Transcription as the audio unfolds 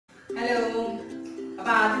Hello.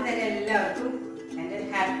 Now,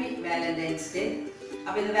 happy Valentine's Day.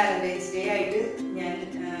 Valentine's Day, I do a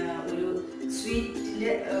sweet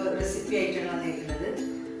recipe. This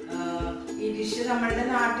dish is a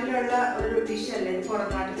dish.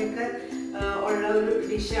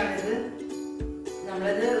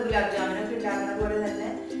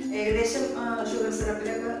 Dish sugar syrup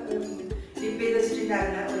dish.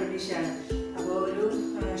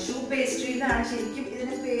 Shoe pastry is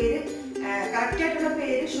correct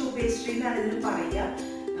shoe pastry. Original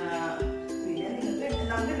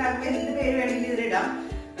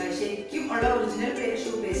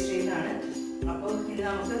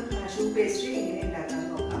shoe pastry. Shoe pastry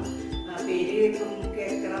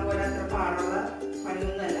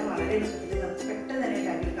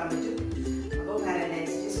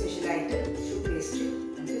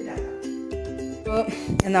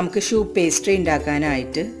shoe pastry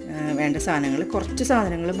ഉണ്ടാക്കാനായിട്ട് വേണ്ട സാധനങ്ങൾ കുറച്ച്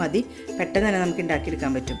സാധനങ്ങൾ മതി പെട്ടെന്ന് തന്നെ നമുക്ക് ഉണ്ടാക്കി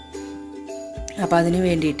എടുക്കാൻ പറ്റും. അപ്പോൾ അതിനു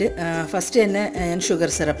വേണ്ടിയിട്ട് ഫസ്റ്റ് തന്നെ ഞാൻ ഷുഗർ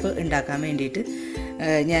സിറപ്പ് ഉണ്ടാക്കാൻ വേണ്ടിയിട്ട്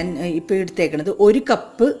ഞാൻ ഇപ്പോൾ എടുത്തേക്കുന്നത് 1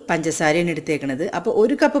 കപ്പ് പഞ്ചസാരയാണ് എടുത്തേക്കുന്നത്. അപ്പോൾ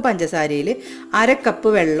 1 കപ്പ് പഞ്ചസാരയിൽ 1/2 കപ്പ്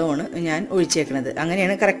വെള്ളമാണ് ഞാൻ ഒഴിച്ചേക്കുന്നത്.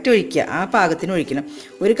 അങ്ങനെയാണ് കറക്റ്റ് ഒഴിക്കുക, ആ പാകത്തിന് ഒഴിക്കണം.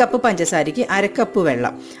 1 കപ്പ് പഞ്ചസാരയ്ക്ക് 1/2 കപ്പ്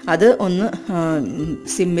വെള്ളം. അത് ഒന്ന്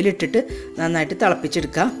സിമ്മിലിട്ടിട്ട് നന്നായിട്ട്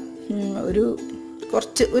തിളപ്പിച്ചെടുക്കുക.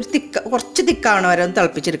 കുറച്ച് തിക്കാവണ വരെ ഒന്ന്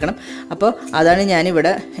തിളപ്പിച്ചെടുക്കണം. അപ്പോൾ അതാണ്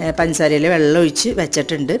ഞാനിവിടെ പഞ്ചസാരയിൽ വെള്ളം ഒഴിച്ച്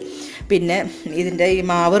വെച്ചിട്ടുണ്ട്. പിന്നെ ഇതിൻ്റെ ഈ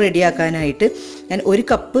മാവ് റെഡിയാക്കാനായിട്ട് ഞാൻ 1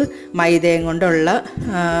 കപ്പ് മൈദയും കൊണ്ടുള്ള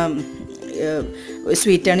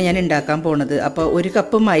സ്വീറ്റാണ് ഞാൻ ഉണ്ടാക്കാൻ പോണത്. അപ്പോൾ 1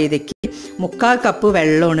 കപ്പ് മൈദയ്ക്ക് 3/4 കപ്പ്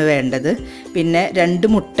വെള്ളമാണ് വേണ്ടത്. പിന്നെ 2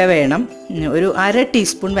 മുട്ട വേണം, ഒരു 1/2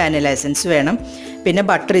 ടീസ്പൂൺ വാനില എസൻസ് വേണം. പിന്നെ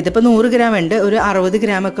ബട്ടർ, ഇതിപ്പോൾ 100 ഗ്രാം ഉണ്ട്, ഒരു 60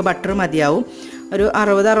 ഗ്രാമൊക്കെ ബട്ടർ മതിയാവും. ഒരു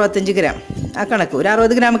 60-65 ഗ്രാം ആ കണക്ക്, ഒരു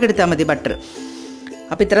 60 ഗ്രാമൊക്കെ എടുത്താൽ മതി ബട്ടർ.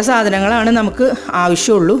 അപ്പോൾ ഇത്ര സാധനങ്ങളാണ് നമുക്ക്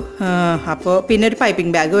ആവശ്യമുള്ളൂ. അപ്പോൾ പിന്നെ ഒരു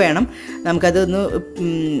പൈപ്പിംഗ് ബാഗ് വേണം, നമുക്കതൊന്ന്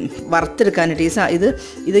വറുത്തെടുക്കാനായിട്ട്.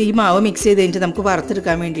 ഇത് ഈ മാവ് മിക്സ് ചെയ്ത് കഴിഞ്ഞിട്ട് നമുക്ക്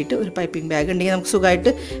വറുത്തെടുക്കാൻ വേണ്ടിയിട്ട് ഒരു പൈപ്പിംഗ് ബാഗ് ഉണ്ടെങ്കിൽ നമുക്ക്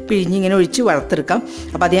സുഖമായിട്ട് പിഴിഞ്ഞിങ്ങനെ ഒഴിച്ച് വറുത്തെടുക്കാം.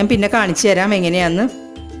 അപ്പോൾ അത് ഞാൻ പിന്നെ കാണിച്ചു തരാം എങ്ങനെയാണെന്ന്.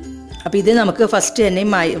 അപ്പോൾ ഇത് നമുക്ക് ഫസ്റ്റ് തന്നെ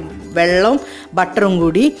വെള്ളവും ബട്ടറും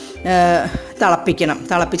കൂടി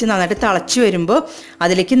തിളപ്പിച്ച് നന്നായിട്ട് തിളച്ച് വരുമ്പോൾ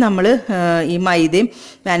അതിലേക്ക് നമ്മൾ ഈ മൈദയും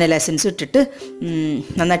വാനില എസൻസ് ഇട്ടിട്ട്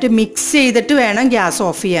നന്നായിട്ട് മിക്സ് ചെയ്തിട്ട് വേണം ഗ്യാസ്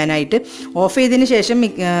ഓഫ് ചെയ്യാനായിട്ട്. ഓഫ് ചെയ്തതിന് ശേഷം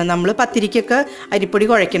നമ്മൾ പത്തിരിക്കൊക്കെ അരിപ്പൊടി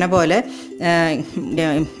കുഴയ്ക്കണ പോലെ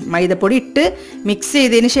മൈദപ്പൊടി ഇട്ട് മിക്സ്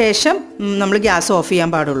ചെയ്തതിന് ശേഷം നമ്മൾ ഗ്യാസ് ഓഫ്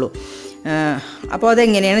ചെയ്യാൻ പാടുള്ളൂ. അപ്പോൾ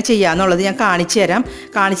അതെങ്ങനെയാണ് ചെയ്യാന്നുള്ളത് ഞാൻ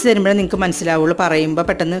കാണിച്ചു തരുമ്പോഴേ നിങ്ങൾക്ക് മനസ്സിലാവുള്ളൂ, പറയുമ്പോൾ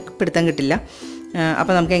പെട്ടെന്ന് പിടുത്തം കിട്ടില്ല.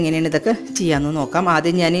 അപ്പോൾ നമുക്ക് എങ്ങനെയാണ് ഇതൊക്കെ ചെയ്യാമെന്ന് നോക്കാം.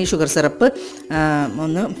 ആദ്യം ഞാൻ ഈ ഷുഗർ സിറപ്പ്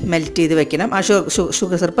ഒന്ന് മെൽറ്റ് ചെയ്ത് വെക്കണം. ആ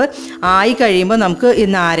ഷുഗർ സിറപ്പ് ആയി കഴിയുമ്പോൾ നമുക്ക് ഈ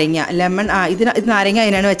നാരങ്ങ ഇത് നാരങ്ങ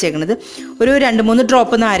അതിനാണ് വെച്ചേക്കുന്നത്. ഒരു 2-3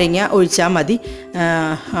 ഡ്രോപ്പ് നാരങ്ങ ഒഴിച്ചാൽ മതി.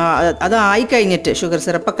 അതായി കഴിഞ്ഞിട്ട് ഷുഗർ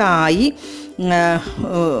സിറപ്പൊക്കെ ആയി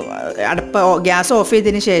ഗ്യാസ് ഓഫ്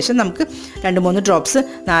ചെയ്തതിന് ശേഷം നമുക്ക് 2-3 ഡ്രോപ്സ്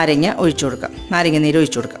നാരങ്ങ നീര്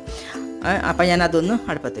ഒഴിച്ചു കൊടുക്കാം. അപ്പോൾ ഞാൻ അതൊന്ന്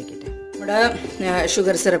അടുപ്പത്ത് വയ്ക്കട്ടെ. ഇവിടെ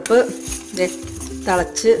ഷുഗർ സിറപ്പ്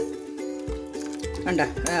തിളച്ച് കണ്ട,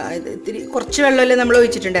 ഇത്തിരി കുറച്ച് വെള്ളമല്ലേ നമ്മൾ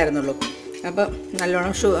ഒഴിച്ചിട്ടുണ്ടായിരുന്നുള്ളൂ. അപ്പോൾ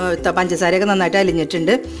നല്ലോണം പഞ്ചസാരയൊക്കെ നന്നായിട്ട്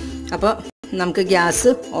അലിഞ്ഞിട്ടുണ്ട്. അപ്പോൾ നമുക്ക് ഗ്യാസ്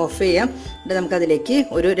ഓഫ് ചെയ്യാം. എന്നിട്ട് നമുക്കതിലേക്ക്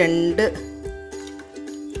ഒരു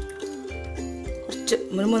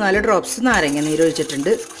 3-4 ഡ്രോപ്സ് നാരങ്ങ നീര്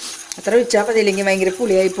ഒഴിച്ചിട്ടുണ്ട്. അത്ര ഒഴിച്ചാൽ മതി, ഇല്ലെങ്കിൽ ഭയങ്കര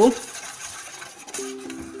പുളിയായിപ്പോവും.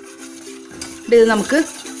 ഇത് നമുക്ക്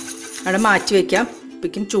അവിടെ മാറ്റി വയ്ക്കാം.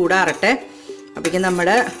 അപ്പോഴേക്കും ചൂടാറട്ടെ. അപ്പോഴേക്കും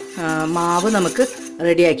നമ്മുടെ മാവ് നമുക്ക്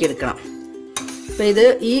റെഡിയാക്കി എടുക്കണം. അപ്പോൾ ഇത്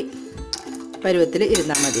ഈ പരുവത്തിൽ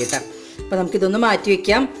ഇരുന്നാൽ മതി കേട്ടോ. അപ്പോൾ നമുക്കിതൊന്ന് മാറ്റി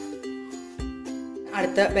വയ്ക്കാം.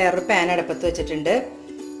 അടുത്ത വേറൊരു പാൻ അടുപ്പത്ത് വെച്ചിട്ടുണ്ട്.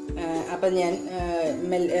 അപ്പം ഞാൻ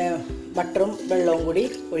ബട്ടറും വെള്ളവും കൂടി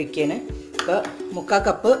ഒഴിക്കുകയാണ്. അപ്പോൾ 3/4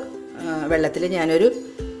 കപ്പ് വെള്ളത്തിൽ ഞാനൊരു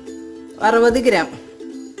 60 ഗ്രാം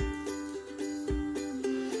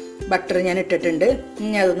ബട്ടർ ഞാൻ ഇട്ടിട്ടുണ്ട്.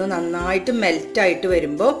 ഇനി അതൊന്ന് നന്നായിട്ട് മെൽറ്റായിട്ട്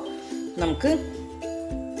വരുമ്പോൾ നമുക്ക്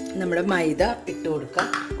നമ്മുടെ മൈദ ഇട്ട് കൊടുക്കാം.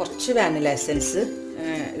 കുറച്ച് വാനില എസൻസ്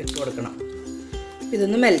ഇട്ട് കൊടുക്കണം.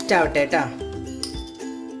 ഇതൊന്ന് മെൽറ്റ് ആവട്ടെ കേട്ടോ.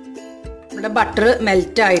 നമ്മുടെ ബട്ടർ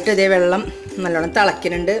മെൽറ്റായിട്ട് ഇതേ വെള്ളം നല്ലോണം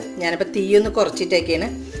തിളയ്ക്കുന്നുണ്ട്. ഞാനിപ്പോൾ തീയൊന്ന് കുറച്ചിട്ടേക്കാണ്.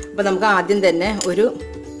 അപ്പോൾ നമുക്ക് ആദ്യം തന്നെ ഒരു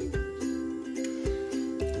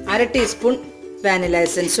 1/2 ടീസ്പൂൺ വാനില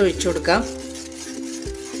എസൻസ് ഒഴിച്ചു കൊടുക്കാം.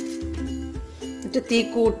 എന്നിട്ട് തീ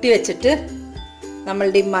കൂട്ടി വെച്ചിട്ട്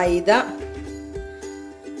നമ്മളുടെ ഈ മൈദ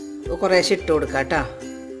കുറേശ്ശെ ഇട്ട് കൊടുക്കാം കേട്ടോ.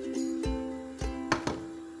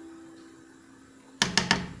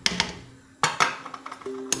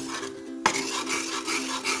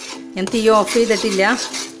 ഞാൻ തീ ഓഫ് ചെയ്തിട്ടില്ല.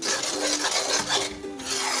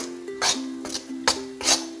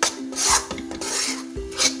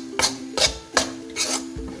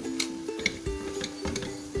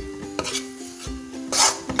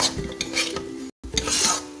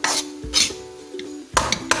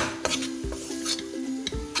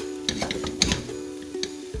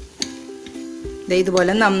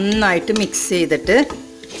 ഇതുപോലെ നന്നായിട്ട് മിക്സ് ചെയ്തിട്ട്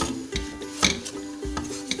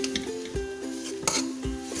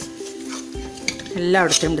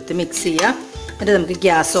എല്ലായിടത്തും എടുത്ത് മിക്സ് ചെയ്യുക. എന്നിട്ട് നമുക്ക്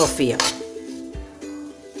ഗ്യാസ് ഓഫ് ചെയ്യാം.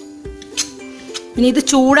 ഇനി ഇത്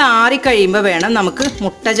ചൂടാറി കഴിയുമ്പോൾ വേണം നമുക്ക്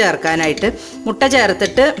മുട്ട ചേർക്കാനായിട്ട്. മുട്ട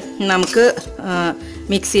ചേർത്തിട്ട് നമുക്ക്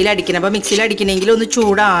മിക്സിയിൽ അടിക്കണം. അപ്പോൾ മിക്സിയിൽ അടിക്കണമെങ്കിൽ ഒന്ന്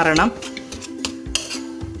ചൂടാറണം.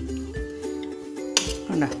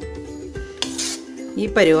 കണ്ടോ, ഈ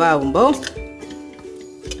പരുവാകുമ്പോൾ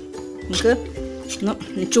നമുക്ക്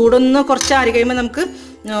ചൂടൊന്ന് കുറച്ച് ആറി കഴിയുമ്പോൾ നമുക്ക്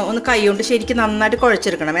ഒന്ന് കൈ കൊണ്ട് ശരിക്കും നന്നായിട്ട്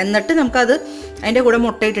കുഴച്ചെടുക്കണം. എന്നിട്ട് നമുക്കത് അതിൻ്റെ കൂടെ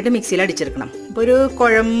മുട്ട ഇട്ടിട്ട് മിക്സിയിൽ അടിച്ചെടുക്കണം. അപ്പോൾ ഒരു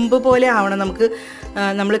കുഴമ്പ് പോലെ ആവണം. നമുക്ക്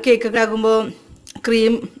നമ്മൾ കേക്കൊക്കെ ആകുമ്പോൾ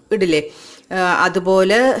ക്രീം ഇടില്ലേ,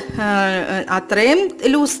 അതുപോലെ അത്രയും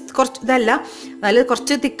ലൂസ് കുറച്ച് ഇതല്ല, എന്നാലും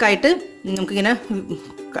കുറച്ച് തിക്കായിട്ട് നമുക്കിങ്ങനെ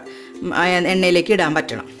എണ്ണയിലേക്ക് ഇടാൻ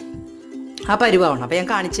പറ്റണം. ആ പരുവാവണം. അപ്പോൾ ഞാൻ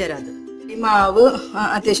കാണിച്ചു തരാം. അത് ഈ മാവ്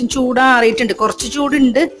അത്യാവശ്യം ചൂടാറിയിട്ടുണ്ട്, കുറച്ച്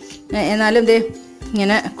ചൂടുണ്ട്, എന്നാലും ഇതേ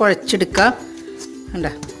ഇങ്ങനെ കുഴച്ചെടുക്കുക.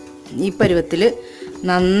 കണ്ടോ, ഈ പരുവത്തിൽ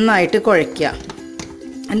നന്നായിട്ട് കുഴയ്ക്കുക.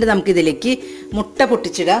 എന്നിട്ട് നമുക്കിതിലേക്ക് മുട്ട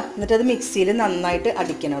പൊട്ടിച്ചിടുക. എന്നിട്ട് അത് മിക്സിയിൽ നന്നായിട്ട്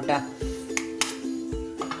അടിക്കണം കേട്ടോ.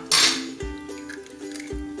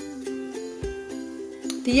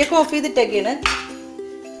 തീയൊക്കെ ഓഫ് ചെയ്തിട്ടൊക്കെയാണ്.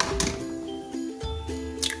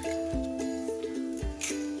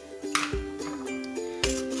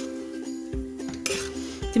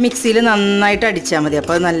 മിക്സിയിൽ നന്നായിട്ട് അടിച്ചാൽ മതി.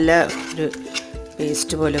 അപ്പോൾ നല്ല ഒരു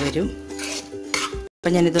പേസ്റ്റ് പോലെ വരും.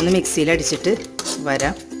 അപ്പം ഞാനിതൊന്ന് മിക്സിയിൽ അടിച്ചിട്ട്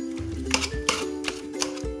വരാം.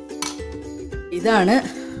 ഇതാണ്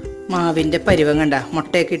മാവിൻ്റെ പരുവം. കണ്ട,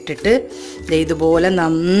 മുട്ടയൊക്കെ ഇട്ടിട്ട് ഇതുപോലെ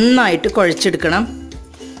നന്നായിട്ട് കുഴച്ചെടുക്കണം.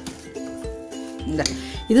 എന്താ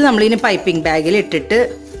ഇത് നമ്മളിനി പൈപ്പിംഗ് ബാഗിൽ ഇട്ടിട്ട്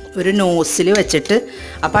ഒരു നോസിൽ വെച്ചിട്ട്,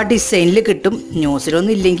 അപ്പോൾ ആ ഡിസൈനിൽ കിട്ടും.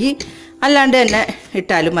 നോസിലൊന്നും ഇല്ലെങ്കിൽ അല്ലാണ്ട് തന്നെ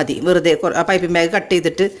ഇട്ടാലും മതി. വെറുതെ ആ പൈപ്പിംഗ് ബാഗ് കട്ട്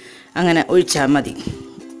ചെയ്തിട്ട് അങ്ങനെ ഒഴിച്ചാൽ മതി.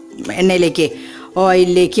 എണ്ണയിലേക്ക്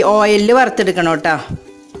ഓയിലിൽ വറുത്തെടുക്കണം കേട്ടോ.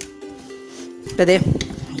 അപ്പോൾ അതെ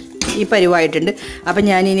ഈ പരുവായിട്ടുണ്ട്. അപ്പം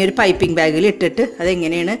ഞാനിനി ഒരു പൈപ്പിംഗ് ബാഗിൽ ഇട്ടിട്ട്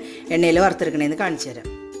അതെങ്ങനെയാണ് എണ്ണയിൽ വറുത്തെടുക്കണേന്ന് കാണിച്ചു തരാം.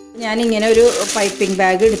 ഞാനിങ്ങനെ ഒരു പൈപ്പിംഗ്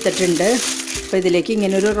ബാഗ് എടുത്തിട്ടുണ്ട്. അപ്പോൾ ഇതിലേക്ക്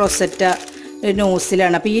ഇങ്ങനെ ഒരു റൊസറ്റ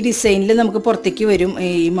നോസിലാണ്. അപ്പോൾ ഈ ഡിസൈനിൽ നമുക്ക് പുറത്തേക്ക് വരും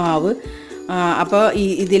ഈ മാവ്. അപ്പോൾ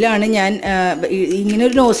ഇതിലാണ് ഞാൻ ഇങ്ങനെ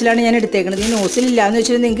ഒരു നോസിലാണ് ഞാൻ എടുത്തേക്കുന്നത്. ഈ നോസിലില്ലാന്ന്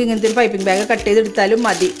വെച്ചാൽ നിങ്ങൾക്ക് ഇങ്ങനത്തെ ഒരു പൈപ്പിംഗ് ബാഗ് കട്ട് ചെയ്തെടുത്താലും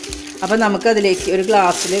മതി. അപ്പോൾ നമുക്കതിലേക്ക് ഒരു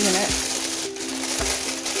ഗ്ലാസ്സിൽ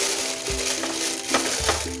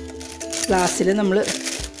നമ്മൾ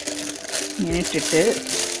ഇങ്ങനെ ഇട്ടിട്ട്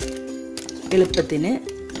എളുപ്പത്തിന്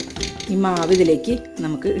ഈ മാവ് ഇതിലേക്ക്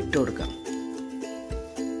നമുക്ക് ഇട്ട് കൊടുക്കാം.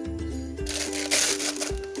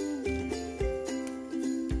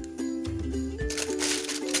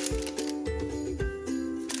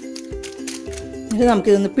 എന്നിട്ട്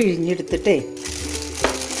നമുക്കിതൊന്ന് പിഴിഞ്ഞെടുത്തിട്ടേ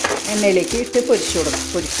എണ്ണയിലേക്ക് ഇട്ട് പൊരിച്ചിടാം.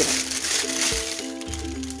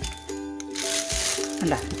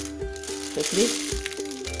 അല്ല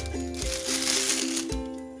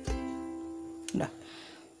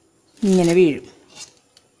ഇങ്ങനെ വീഴും.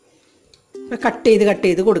 കട്ട്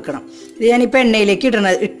ചെയ്ത് കൊടുക്കണം. ഇത് ഞാനിപ്പോൾ എണ്ണയിലേക്ക്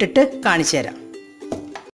ഇട്ടിട്ട് കാണിച്ചു തരാം.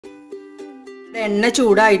 എണ്ണ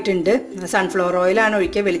ചൂടായിട്ടുണ്ട്. സൺഫ്ലവർ ഓയിലാണ്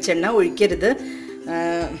ഒഴിക്കുക, വെളിച്ചെണ്ണ ഒഴിക്കരുത്.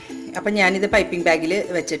 അപ്പം ഞാനിത് പൈപ്പിംഗ് ബാഗിൽ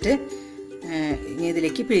വെച്ചിട്ട് ഇനി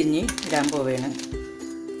ഇതിലേക്ക് പിഴിഞ്ഞ് ഇടാൻ പോവുകയാണ്.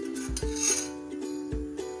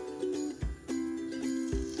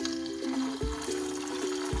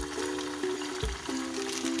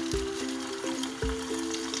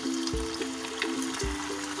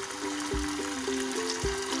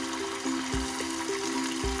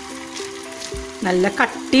 നല്ല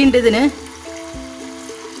കട്ടിയുണ്ട് ഇതിന്.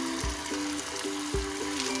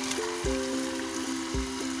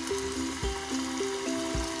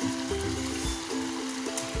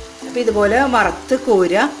 അപ്പോൾ ഇതുപോലെ വറുത്ത്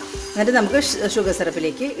കോരുക. എന്നിട്ട് നമുക്ക് ഷുഗർ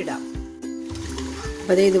സിറപ്പിലേക്ക് ഇടാം.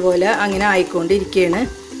 അപ്പോൾ അത് ഇതുപോലെ അങ്ങനെ ആയിക്കൊണ്ടിരിക്കുകയാണ്.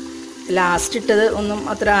 ലാസ്റ്റ് ഇട്ടത് ഒന്നും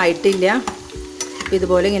അത്ര ആയിട്ടില്ല. അപ്പോൾ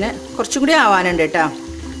ഇതുപോലെ ഇങ്ങനെ കുറച്ചും കൂടി ആവാനുണ്ട് കേട്ടോ.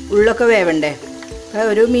 ഉള്ളൊക്കെ വേവണ്ടേ. അപ്പോൾ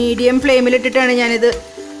ഒരു മീഡിയം ഫ്ലെയിമിലിട്ടിട്ടാണ് ഞാനിത്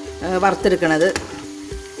വറുത്തെടുക്കണത്.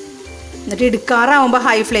 എന്നിട്ട് എടുക്കാറാവുമ്പോൾ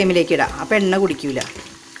ഹൈ ഫ്ലെയിമിലേക്ക് ഇടാം. അപ്പോൾ എണ്ണ കുടിക്കില്ല.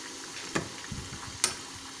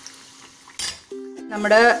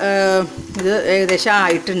 നമ്മുടെ ഇത് ഏകദേശം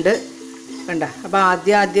ആയിട്ടുണ്ട്. കണ്ട, അപ്പോൾ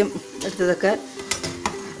ആദ്യം എടുത്തതൊക്കെ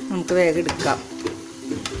നമുക്ക് വേഗം എടുക്കാം.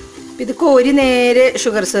 ഇത് കോരി നേരെ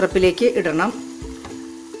ഷുഗർ സിറപ്പിലേക്ക് ഇടണം.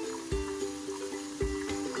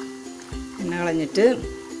 എണ്ണ കളഞ്ഞിട്ട്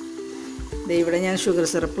ഇവിടെ ഞാൻ ഷുഗർ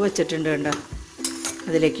സിറപ്പ് വെച്ചിട്ടുണ്ട്. കണ്ട,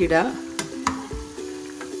 അതിലേക്ക് ഇടാം.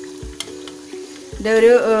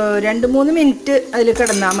 ഒരു 2-3 മിനിറ്റ് അതിൽ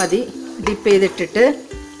കിടന്നാൽ മതി. ഡിപ്പ് ചെയ്തിട്ടിട്ട്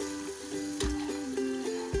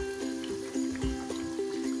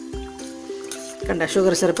കണ്ട,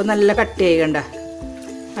 ഷുഗർ സിറപ്പ് നല്ല കട്ടിയായി. കണ്ട,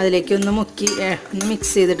 അതിലേക്ക് ഒന്ന് മുക്കി ഒന്ന്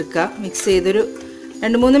മിക്സ് ചെയ്തെടുക്കുക. മിക്സ് ചെയ്തൊരു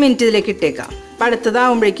 2-3 മിനിറ്റ് ഇതിലേക്ക് ഇട്ടേക്കാം. അപ്പോൾ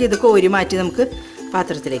അടുത്തതാകുമ്പോഴേക്കും ഇത് കോരി മാറ്റി നമുക്ക്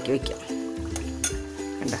പാത്രത്തിലേക്ക് വയ്ക്കാം.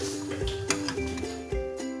 കണ്ട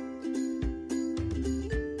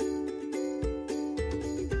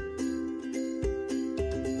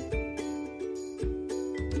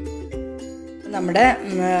നമ്മുടെ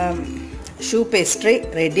ഷൂ പേസ്ട്രി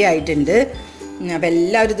റെഡി ആയിട്ടുണ്ട്. അപ്പോൾ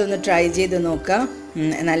എല്ലാവരും ഇതൊന്ന് ട്രൈ ചെയ്ത് നോക്കാം.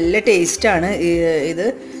 നല്ല ടേസ്റ്റാണ് ഇത്.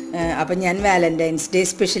 അപ്പം ഞാൻ വാലൻറ്റൈൻസ് ഡേ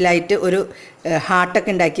സ്പെഷ്യലായിട്ട് ഒരു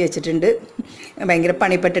ഹാർട്ടൊക്കെ ഉണ്ടാക്കി വെച്ചിട്ടുണ്ട്. ഭയങ്കര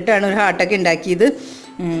പണിപ്പെട്ടിട്ടാണ് ഒരു ഹാർട്ടൊക്കെ ഉണ്ടാക്കിയത്.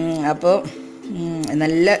 അപ്പോൾ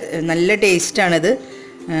നല്ല ടേസ്റ്റാണിത്.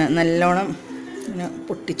 നല്ലോണം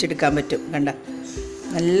പൊട്ടിച്ചെടുക്കാൻ പറ്റും. കണ്ട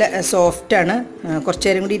നല്ല സോഫ്റ്റാണ്. കുറച്ച്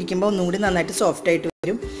നേരം കൂടി ഇരിക്കുമ്പോൾ ഒന്നും കൂടി നന്നായിട്ട് സോഫ്റ്റായിട്ട്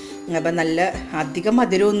വരും. അപ്പം നല്ല അധികം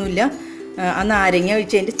മധുരമൊന്നുമില്ല. ആ നാരങ്ങ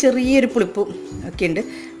ഒഴിച്ചതിൻ്റെ ചെറിയൊരു പുളിപ്പും ഒക്കെ ഉണ്ട്.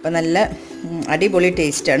 അപ്പം നല്ല അടിപൊളി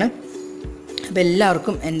ടേസ്റ്റാണ്. അപ്പോൾ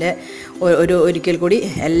എല്ലാവർക്കും എൻ്റെ ഒരിക്കൽ കൂടി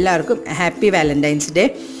എല്ലാവർക്കും ഹാപ്പി വാലൻറ്റൈൻസ് ഡേ.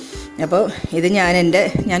 അപ്പോൾ ഇത്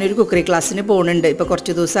ഞാനൊരു കുക്കറി ക്ലാസ്സിന് പോകുന്നുണ്ട്. ഇപ്പോൾ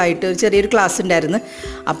കുറച്ച് ദിവസമായിട്ട് ഒരു ചെറിയൊരു ക്ലാസ് ഉണ്ടായിരുന്നു.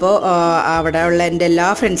 അപ്പോൾ അവിടെ ഉള്ള എൻ്റെ എല്ലാ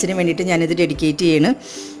ഫ്രണ്ട്സിനും വേണ്ടിയിട്ട് ഞാനിത് ഡെഡിക്കേറ്റ് ചെയ്യണം.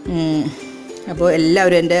 അപ്പോൾ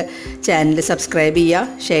എല്ലാവരും എൻ്റെ ചാനൽ സബ്സ്ക്രൈബ്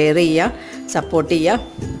ചെയ്യുക, ഷെയർ ചെയ്യുക, സപ്പോർട്ട്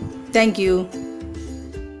ചെയ്യുക. Thank you.